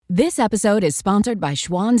This episode is sponsored by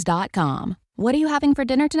Schwans.com. What are you having for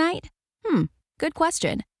dinner tonight? Good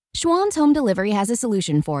question. Schwann's Home Delivery has a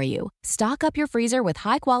solution for you. Stock up your freezer with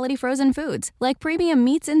high-quality frozen foods like premium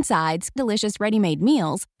meats and sides, delicious ready-made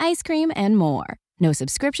meals, ice cream, and more. No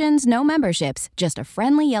subscriptions, no memberships, just a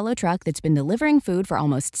friendly yellow truck that's been delivering food for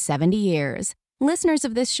almost 70 years. Listeners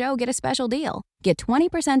of this show get a special deal. Get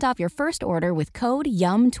 20% off your first order with code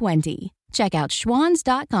YUM20. Check out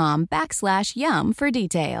schwans.com/YUM for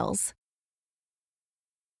details.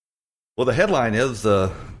 Well, the headline is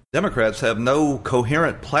the Democrats have no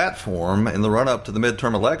coherent platform in the run-up to the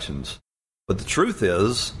midterm elections. But the truth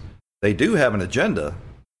is, they do have an agenda.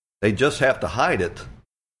 They just have to hide it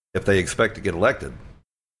if they expect to get elected.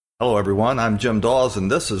 Hello, everyone. I'm Jim Dawes, and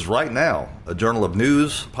this is Right Now, a journal of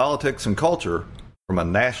news, politics, and culture from a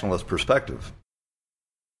nationalist perspective.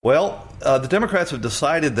 Well, the Democrats have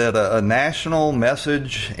decided that a national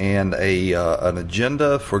message and an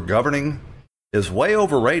agenda for governing is way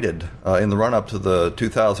overrated in the run-up to the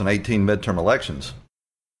 2018 midterm elections.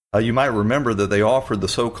 You might remember that they offered the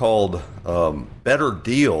so-called better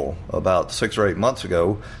deal about 6 or 8 months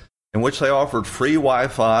ago, in which they offered free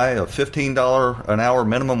Wi-Fi, a $15 an hour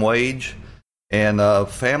minimum wage, and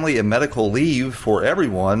family and medical leave for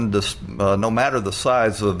everyone, no matter the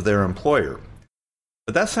size of their employer.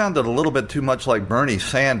 But that sounded a little bit too much like Bernie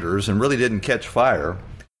Sanders and really didn't catch fire.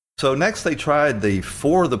 So next they tried the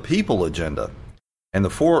For the People agenda. And the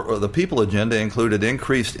For the People agenda included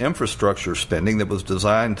increased infrastructure spending that was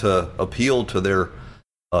designed to appeal to their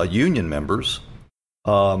union members.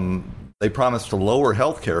 They promised to lower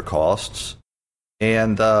health care costs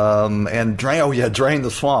and drain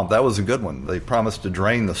the swamp. That was a good one. They promised to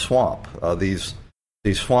drain the swamp. These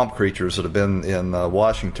swamp creatures that have been in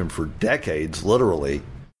Washington for decades, literally,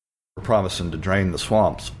 were promising to drain the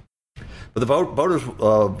swamps. But the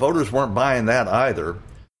voters weren't buying that either,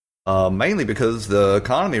 mainly because the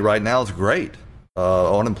economy right now is great.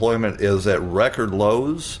 Unemployment is at record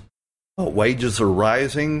lows. Wages are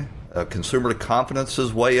rising. Consumer confidence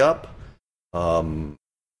is way up.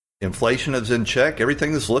 Inflation is in check.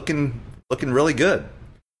 Everything is looking really good.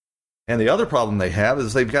 And the other problem they have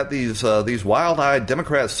is they've got these wild-eyed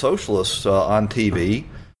Democrat socialists on TV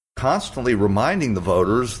constantly reminding the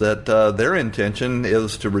voters that their intention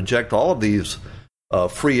is to reject all of these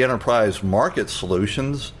free enterprise market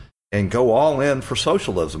solutions and go all in for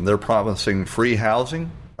socialism. They're promising free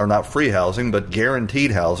housing, or not free housing, but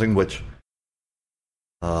guaranteed housing, which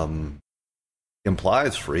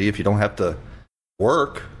implies free. If you don't have to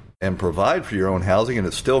work and provide for your own housing and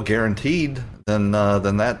it's still guaranteed, then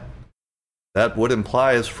that would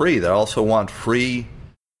imply is free. They also want free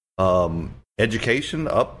education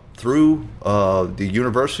up through the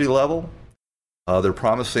university level. They're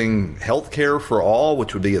promising health care for all,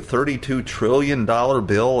 which would be a $32 trillion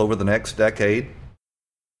bill over the next decade.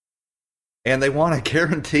 And they want a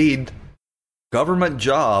guaranteed government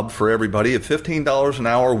job for everybody at $15 an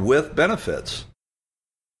hour with benefits.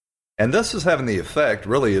 And this is having the effect,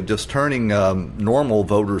 really, of just turning normal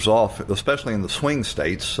voters off, especially in the swing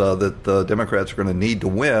states, that the Democrats are going to need to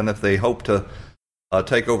win if they hope to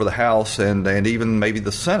take over the House and even maybe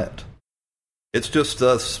the Senate. It's just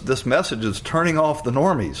this message is turning off the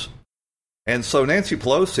normies. And so Nancy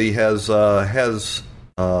Pelosi has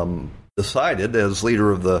decided, as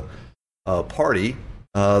leader of the party,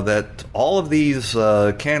 that all of these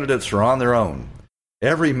candidates are on their own.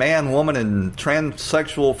 Every man, woman, and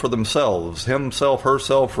transsexual for themselves, himself,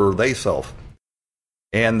 herself, or theyself.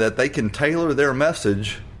 And that they can tailor their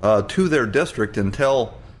message to their district and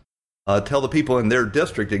tell the people in their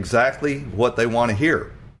district exactly what they want to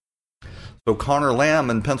hear. So Connor Lamb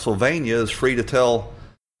in Pennsylvania is free to tell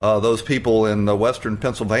those people in western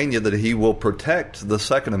Pennsylvania that he will protect the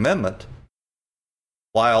Second Amendment,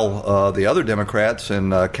 while the other Democrats in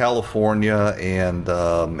California and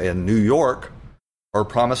in New York are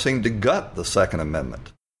promising to gut the Second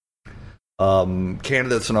Amendment.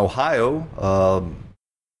 Candidates in Ohio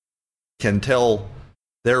can tell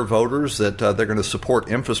their voters that they're going to support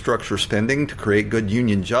infrastructure spending to create good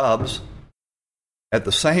union jobs. At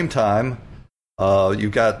the same time,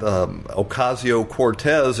 you've got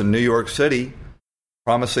Ocasio-Cortez in New York City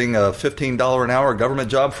promising a $15 an hour government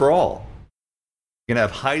job for all. You can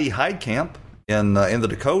have Heidi Heitkamp in the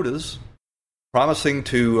Dakotas promising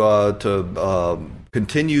to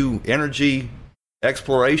continue energy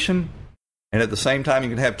exploration, and at the same time you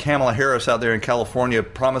can have Kamala Harris out there in California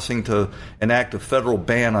promising to enact a federal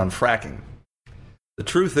ban on fracking. The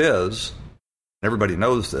truth is, and everybody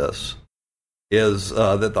knows this, is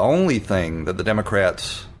that the only thing that the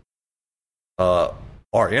Democrats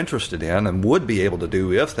are interested in and would be able to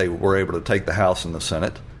do if they were able to take the House and the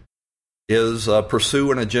Senate is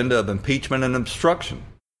pursue an agenda of impeachment and obstruction.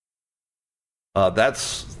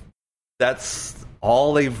 That's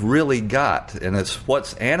all they've really got, and it's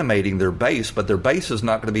what's animating their base, but their base is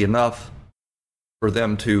not going to be enough for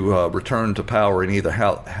them to return to power in either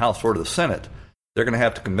House or the Senate. They're going to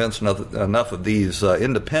have to convince enough of these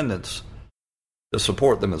independents to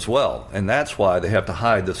support them as well, and that's why they have to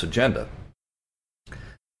hide this agenda.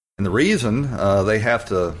 And the reason they have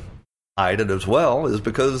to hide it as well is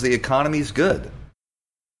because the economy's good.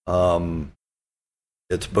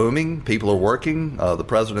 It's booming. People are working. The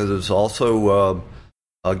president is also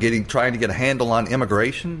trying to get a handle on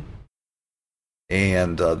immigration,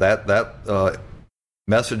 and that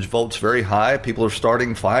message votes very high. People are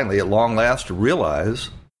starting finally, at long last, to realize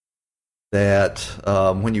that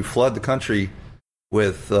when you flood the country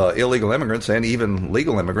with illegal immigrants and even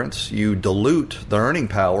legal immigrants, you dilute the earning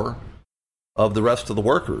power of the rest of the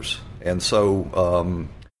workers, and so.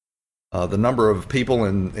 The number of people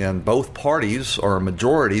in both parties are a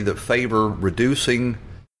majority that favor reducing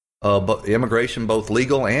immigration, both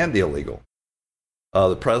legal and illegal.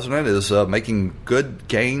 The president is making good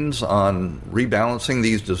gains on rebalancing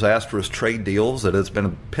these disastrous trade deals that has been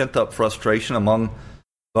a pent-up frustration among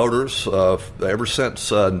voters ever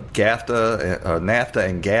since NAFTA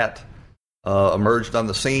and GATT emerged on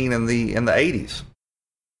the scene in the 80s.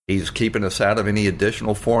 He's keeping us out of any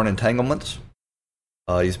additional foreign entanglements.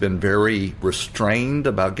 He's been very restrained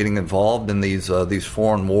about getting involved in these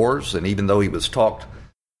foreign wars, and even though he was talked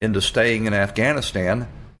into staying in Afghanistan,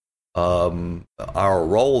 our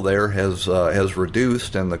role there has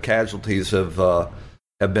reduced, and the casualties have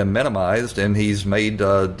been minimized. And he's made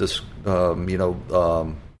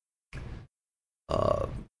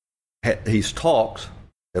he's talked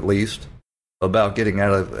at least about getting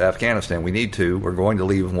out of Afghanistan. We need to. We're going to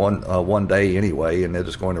leave one day anyway, and it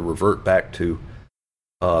is going to revert back to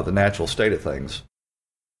the natural state of things.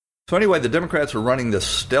 So anyway, the Democrats are running this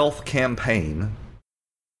stealth campaign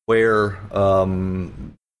where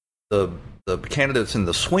the candidates in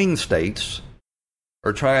the swing states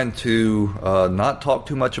are trying to not talk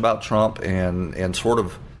too much about Trump and sort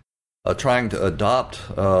of trying to adopt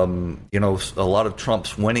a lot of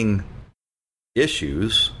Trump's winning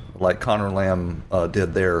issues, like Conor Lamb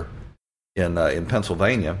did there in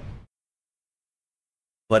Pennsylvania.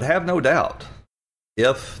 But have no doubt,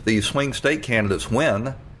 if the swing state candidates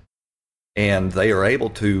win and they are able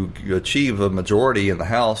to achieve a majority in the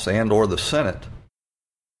House and or the Senate,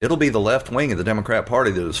 it'll be the left wing of the Democrat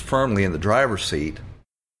Party that is firmly in the driver's seat.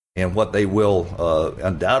 And what they will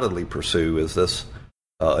undoubtedly pursue is this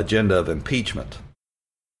agenda of impeachment.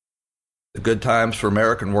 The good times for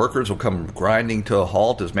American workers will come grinding to a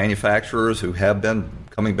halt as manufacturers who have been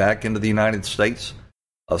coming back into the United States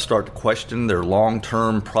start to question their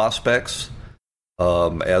long-term prospects.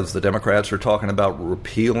 As the Democrats are talking about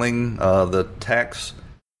repealing the tax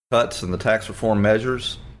cuts and the tax reform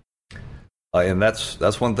measures, and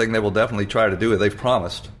that's one thing they will definitely try to do. They've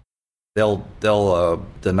promised they'll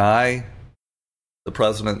deny the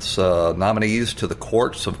president's nominees to the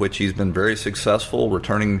courts, of which he's been very successful,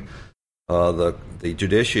 returning the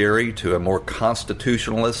judiciary to a more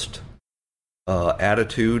constitutionalist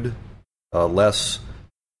attitude, less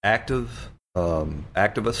activist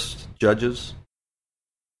judges.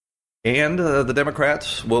 And the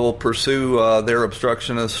Democrats will pursue their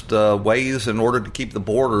obstructionist ways in order to keep the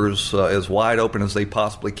borders as wide open as they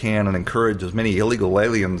possibly can and encourage as many illegal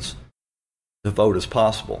aliens to vote as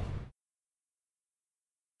possible.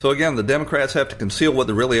 So again, the Democrats have to conceal what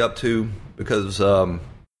they're really up to because the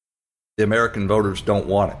American voters don't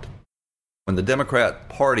want it. When the Democrat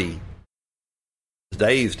Party,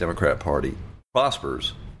 today's Democrat Party,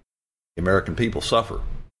 prospers, the American people suffer.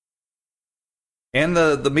 And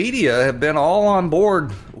the media have been all on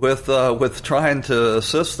board with trying to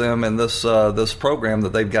assist them in this program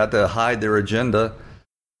that they've got to hide their agenda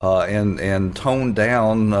and tone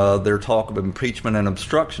down their talk of impeachment and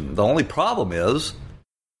obstruction. The only problem is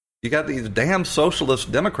you got these damn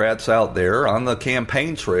socialist Democrats out there on the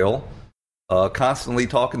campaign trail constantly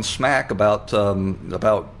talking smack about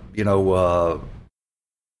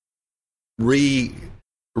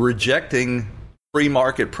rejecting free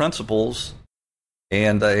market principles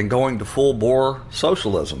and going to full-bore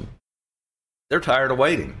socialism. They're tired of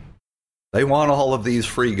waiting. They want all of these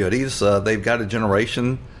free goodies. They've got a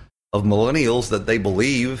generation of millennials that they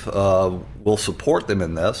believe will support them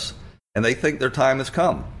in this, and they think their time has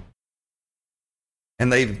come. And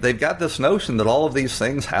they've got this notion that all of these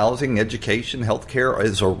things, housing, education, healthcare,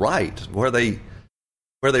 is a right. Where they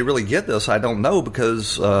really get this, I don't know,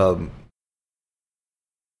 because God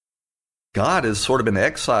has sort of been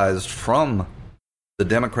excised from the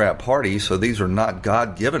Democrat Party, so these are not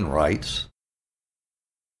God-given rights.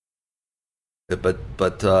 But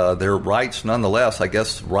they're rights nonetheless, I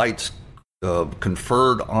guess, rights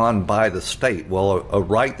conferred on by the state. Well, a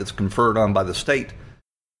right that's conferred on by the state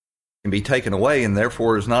can be taken away and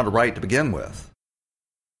therefore is not a right to begin with.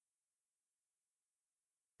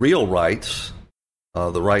 Real rights,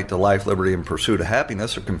 the right to life, liberty, and pursuit of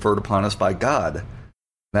happiness, are conferred upon us by God.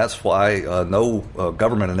 That's why no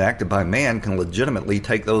government enacted by man can legitimately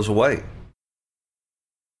take those away.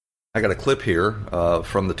 I got a clip here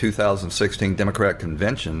from the 2016 Democrat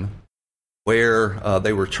Convention where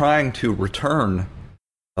they were trying to return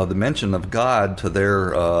the mention of God to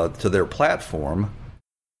their platform,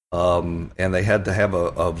 and they had to have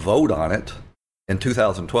a vote on it. In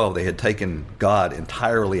 2012, they had taken God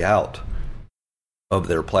entirely out of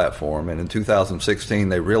their platform, and in 2016,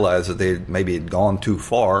 they realized that they maybe had gone too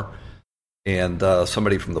far, and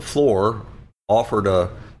somebody from the floor offered a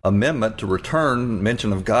amendment to return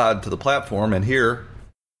mention of God to the platform, and here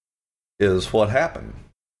is what happened.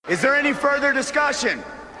 Is there any further discussion?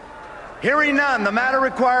 Hearing none, the matter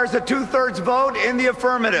requires a 2/3 vote in the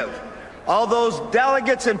affirmative. All those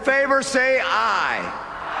delegates in favor say aye.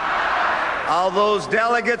 All those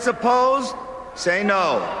delegates opposed say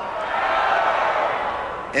no.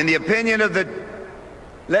 In the opinion of the...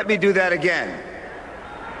 Let me do that again.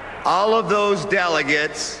 All of those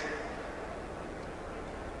delegates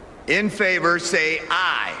in favor say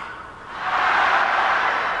aye.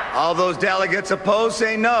 All those delegates opposed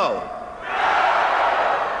say no.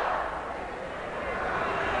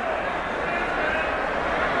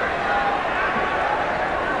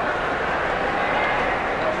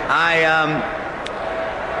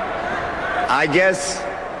 I guess...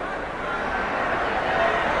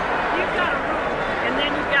 You've got a rule, and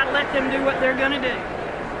then you've got to let them do what they're going to do.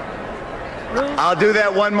 Rules. I'll do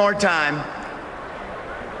that one more time.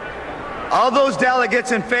 All those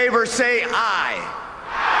delegates in favor say aye.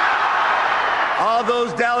 All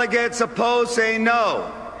those delegates opposed say no.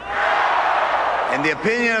 In the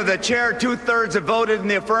opinion of the chair, 2/3 have voted in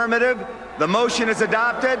the affirmative. The motion is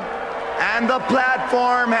adopted, and the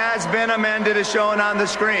platform has been amended as shown on the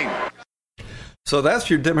screen. So that's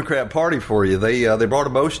your Democrat Party for you. They brought a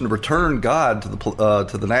motion to return God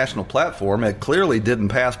to the national platform. It clearly didn't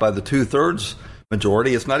pass by the 2/3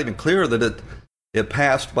 majority. It's not even clear that it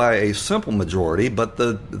passed by a simple majority, but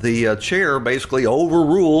the chair basically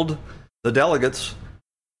overruled the delegates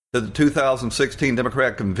to the 2016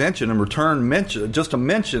 Democrat Convention and returned just a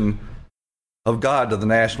mention of God to the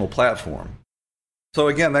national platform. So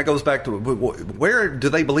again, that goes back to where do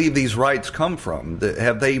they believe these rights come from?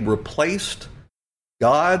 Have they replaced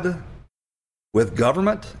God with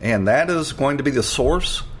government, and that is going to be the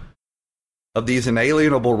source of these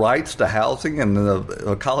inalienable rights to housing and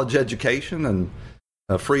a college education and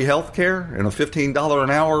free health care and a $15 an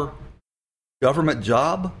hour government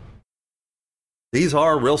job? These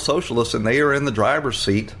are real socialists, and they are in the driver's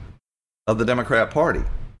seat of the Democrat Party.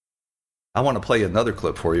 I want to play another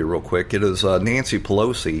clip for you real quick. It is Nancy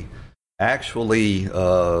Pelosi actually...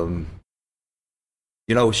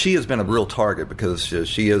 she has been a real target because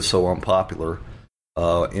she is so unpopular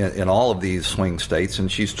in all of these swing states,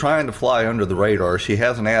 and she's trying to fly under the radar. She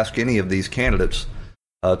hasn't asked any of these candidates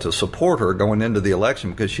to support her going into the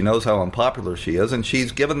election because she knows how unpopular she is, and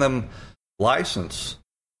she's given them license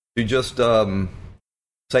to just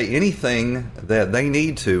say anything that they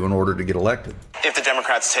need to in order to get elected. If the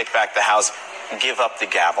Democrats take back the House, give up the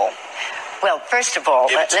gavel. Well, first of all,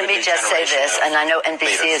 let me just say this, and I know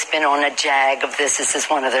NBC has been on a jag of this. This is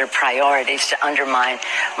one of their priorities to undermine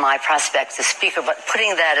my prospects as Speaker. But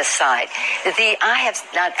putting that aside, I have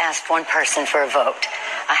not asked one person for a vote.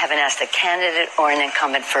 I haven't asked a candidate or an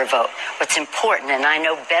incumbent for a vote. What's important, and I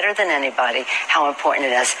know better than anybody how important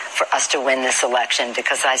it is for us to win this election,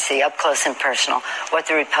 because I see up close and personal what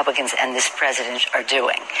the Republicans and this president are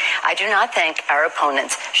doing. I do not think our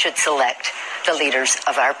opponents should select the leaders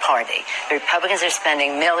of our party. The Republicans are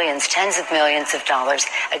spending millions, tens of millions of dollars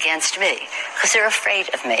against me because they're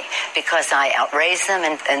afraid of me, because I outraise them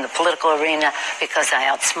in the political arena, because I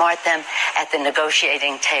outsmart them at the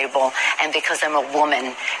negotiating table, and because I'm a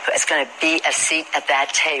woman who is going to be a seat at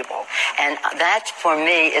that table. And that, for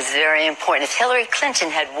me, is very important. If Hillary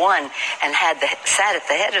Clinton had won and sat at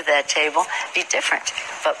the head of that table, it'd be different.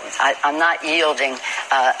 But I'm not yielding.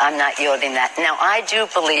 I'm not yielding that. Now, I do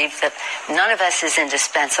believe that none of us is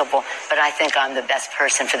indispensable, but I think I'm the best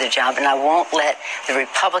person for the job, and I won't let the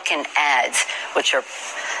Republican ads, which are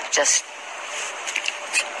just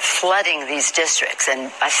flooding these districts.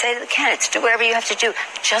 And I say to the candidates, do whatever you have to do.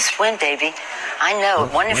 Just win, baby. I know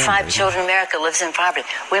 1 in 5 children in America lives in poverty.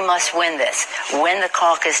 We must win this. When the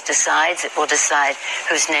caucus decides, it will decide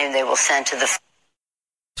whose name they will send to the...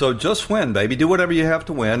 So just win, baby. Do whatever you have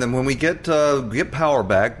to win. And when we get power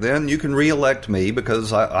back, then you can reelect me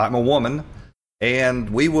because I'm a woman. And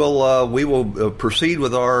we will proceed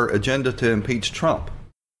with our agenda to impeach Trump.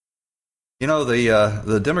 You know,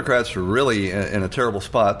 the Democrats are really in a terrible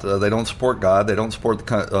spot. They don't support God. They don't support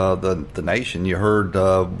the nation. You heard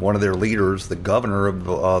one of their leaders, the governor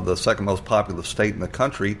of the second most populous state in the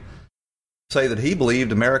country, say that he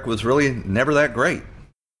believed America was really never that great.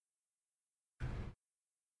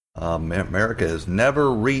 America has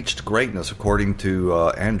never reached greatness, according to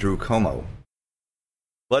Andrew Cuomo.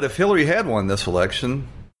 But if Hillary had won this election,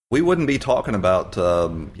 we wouldn't be talking about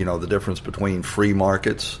the difference between free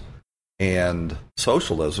markets and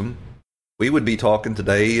socialism. We would be talking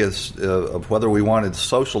today of whether we wanted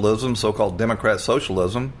socialism, so-called Democrat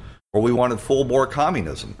socialism, or we wanted full-bore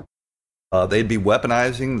communism. They'd be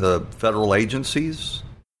weaponizing the federal agencies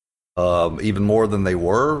even more than they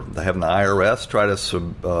were. They have an IRS try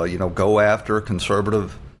to go after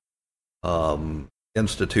conservative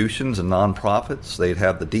institutions and nonprofits. They'd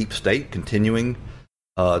have the deep state continuing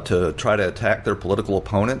to try to attack their political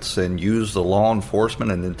opponents and use the law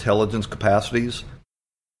enforcement and intelligence capacities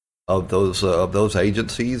of those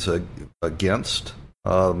agencies against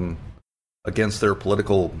their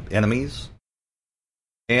political enemies.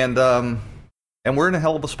 And we're in a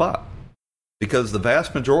hell of a spot because the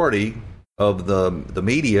vast majority of the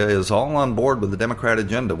media is all on board with the Democrat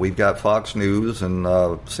agenda. We've got Fox News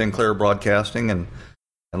and Sinclair Broadcasting and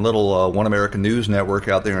little One American News Network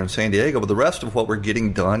out there in San Diego, but the rest of what we're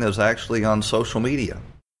getting done is actually on social media.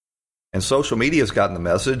 And social media has gotten the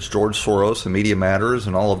message. George Soros and Media Matters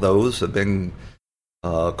and all of those have been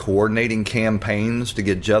coordinating campaigns to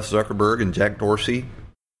get Jeff Zuckerberg and Jack Dorsey,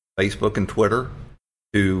 Facebook and Twitter,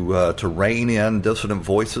 to rein in dissident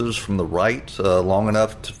voices from the right long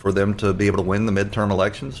enough for them to be able to win the midterm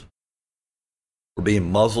elections. We're being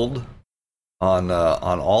muzzled on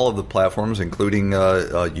all of the platforms, including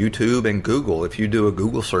YouTube and Google. If you do a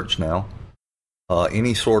Google search now,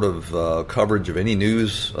 any sort of coverage of any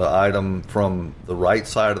news item from the right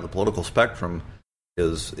side of the political spectrum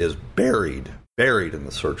is buried in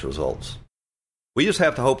the search results. We just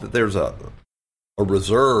have to hope that there's a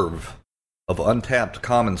reserve of untapped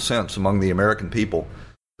common sense among the American people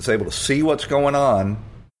that's able to see what's going on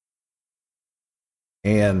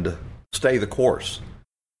and stay the course,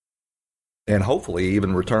 and hopefully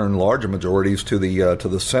even return larger majorities to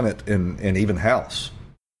the Senate and even House.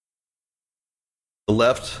 The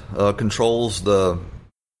left controls the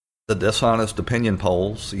dishonest opinion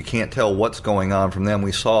polls. You can't tell what's going on from them.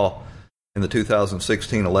 We saw in the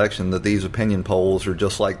 2016 election that these opinion polls are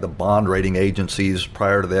just like the bond rating agencies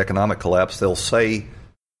prior to the economic collapse. They'll say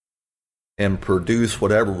and produce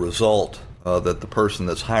whatever result that the person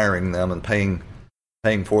that's hiring them and paying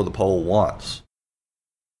for the poll wants.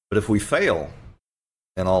 But if we fail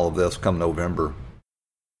in all of this come November,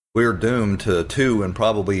 we're doomed to 2 and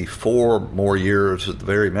probably 4 more years at the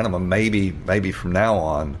very minimum, maybe from now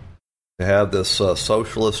on, to have this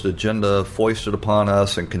socialist agenda foisted upon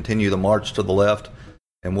us and continue the march to the left.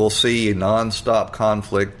 And we'll see nonstop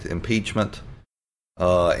conflict, impeachment,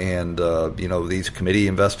 and these committee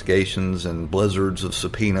investigations and blizzards of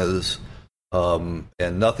subpoenas, and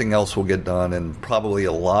nothing else will get done. And probably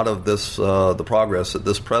a lot of this, the progress that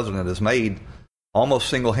this president has made, almost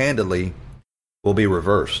single-handedly, will be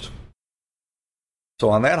reversed. So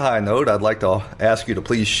on that high note, I'd like to ask you to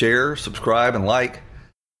please share, subscribe, and like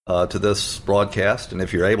to this broadcast. And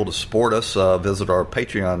if you're able to support us, visit our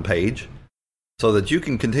Patreon page so that you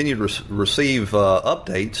can continue to receive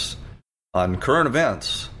updates on current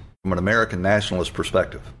events from an American nationalist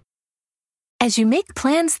perspective. As you make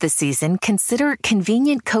plans this season, consider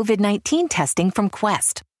convenient COVID-19 testing from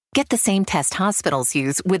Quest. Get the same test hospitals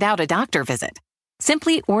use without a doctor visit.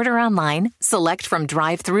 Simply order online, select from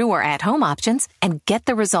drive-through or at-home options, and get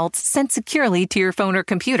the results sent securely to your phone or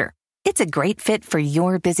computer. It's a great fit for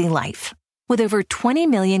your busy life. With over 20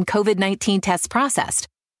 million COVID-19 tests processed,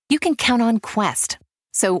 you can count on Quest.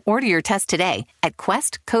 So order your test today at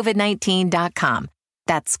questcovid19.com.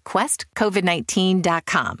 That's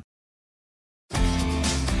questcovid19.com.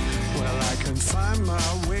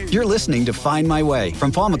 You're listening to Find My Way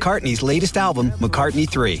from Paul McCartney's latest album, McCartney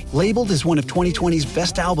 3. Labeled as one of 2020's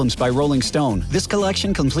best albums by Rolling Stone, this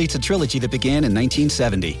collection completes a trilogy that began in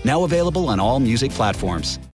 1970, now available on all music platforms.